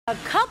A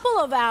couple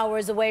of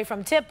hours away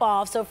from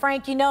tip-off, so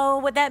Frank, you know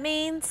what that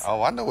means?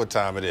 Oh, I know what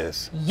time it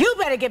is. You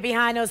better get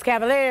behind those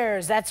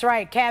Cavaliers. That's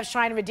right, Cavs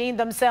trying to redeem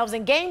themselves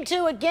in Game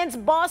 2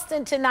 against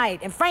Boston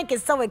tonight. And Frank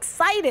is so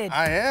excited.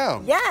 I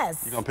am.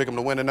 Yes. You gonna pick them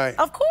to win tonight?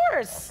 Of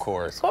course. Of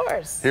course. Of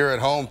course. Here at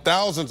home,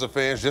 thousands of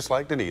fans, just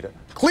like Danita,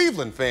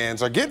 Cleveland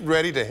fans, are getting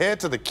ready to head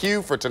to the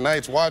Q for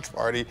tonight's watch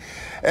party.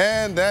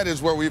 And that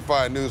is where we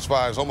find News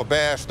 5's Homa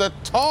Bash, the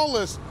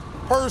tallest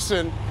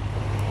person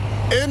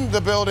in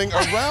the building,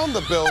 around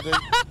the building.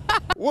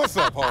 What's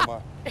up,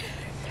 Homa?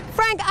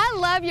 Frank, I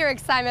love your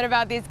excitement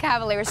about these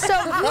Cavaliers. So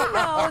you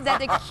know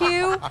that the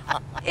queue,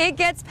 it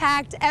gets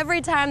packed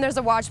every time there's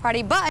a watch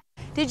party. But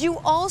did you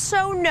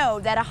also know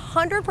that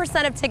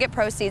 100% of ticket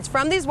proceeds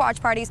from these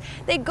watch parties,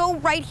 they go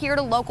right here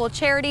to local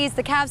charities?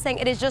 The Cavs saying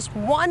it is just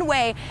one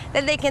way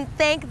that they can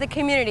thank the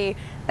community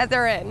that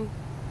they're in.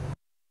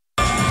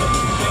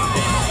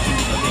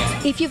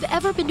 If you've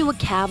ever been to a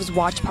Cavs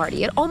watch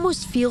party, it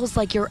almost feels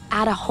like you're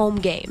at a home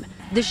game.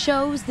 The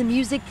shows, the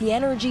music, the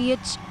energy,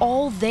 it's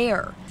all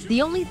there.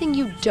 The only thing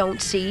you don't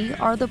see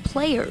are the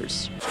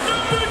players.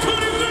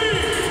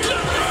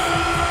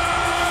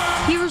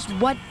 Here's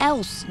what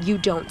else you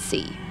don't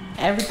see.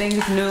 Everything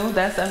is new.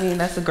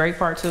 That's a great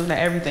part too, that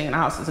everything in the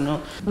house is new.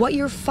 What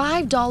your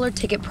 $5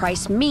 ticket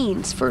price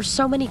means for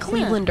so many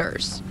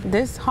Clevelanders.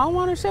 This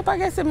homeownership, I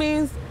guess it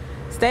means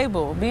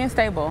stable, being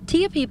stable.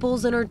 Tia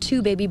Peoples and her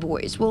 2 baby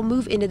boys will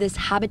move into this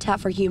Habitat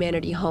for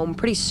Humanity home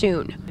pretty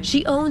soon.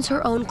 She owns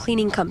her own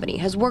cleaning company,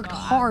 has worked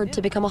hard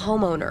to become a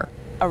homeowner.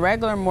 A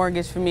regular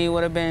mortgage for me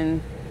would have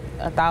been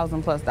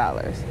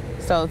 $1,000+.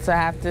 So to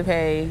have to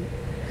pay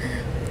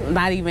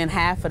not even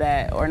half of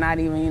that, or not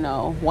even,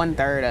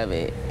 1/3 of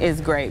it, is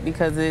great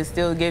because it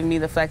still gives me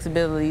the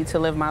flexibility to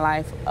live my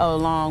life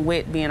along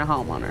with being a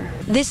homeowner.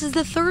 This is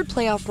the 3rd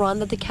playoff run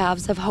that the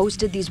Cavs have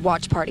hosted these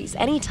watch parties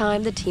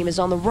anytime the team is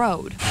on the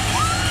road.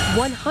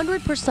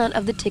 100%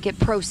 of the ticket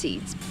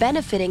proceeds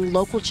benefiting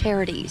local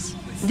charities.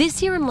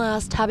 This year and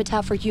last,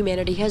 Habitat for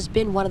Humanity has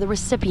been one of the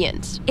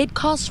recipients. It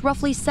costs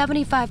roughly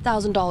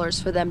 $75,000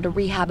 for them to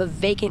rehab a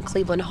vacant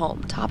Cleveland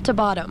home, top to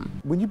bottom.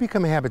 When you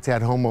become a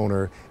Habitat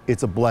homeowner,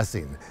 it's a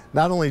blessing.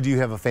 Not only do you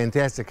have a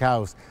fantastic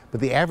house, but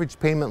the average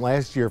payment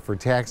last year for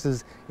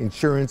taxes,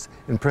 insurance,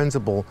 and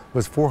principal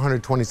was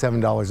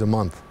 $427 a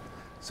month.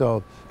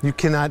 So you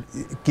cannot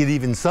get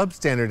even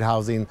substandard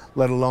housing,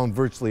 let alone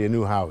virtually a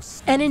new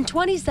house. And in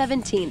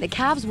 2017, the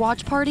Cavs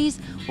watch parties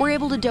were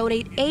able to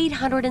donate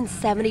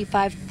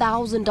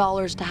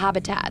 $875,000 to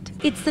Habitat.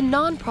 It's the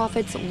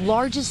nonprofit's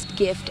largest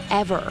gift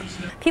ever.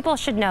 People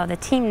should know, the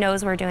team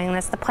knows we're doing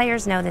this, the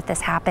players know that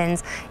this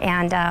happens,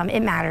 and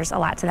it matters a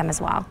lot to them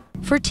as well.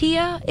 For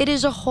Tia, it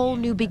is a whole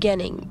new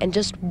beginning and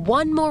just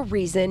one more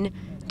reason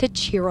to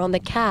cheer on the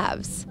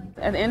Cavs.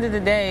 At the end of the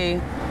day,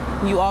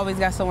 you always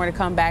got somewhere to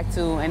come back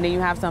to, and then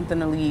you have something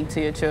to leave to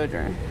your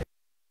children.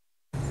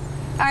 All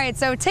right,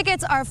 so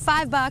tickets are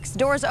 $5.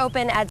 Doors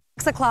open at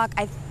 6 o'clock.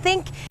 I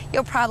think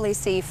you'll probably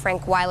see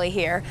Frank Wiley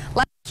here.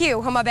 Let's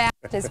cue Homa Bash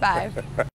News 5.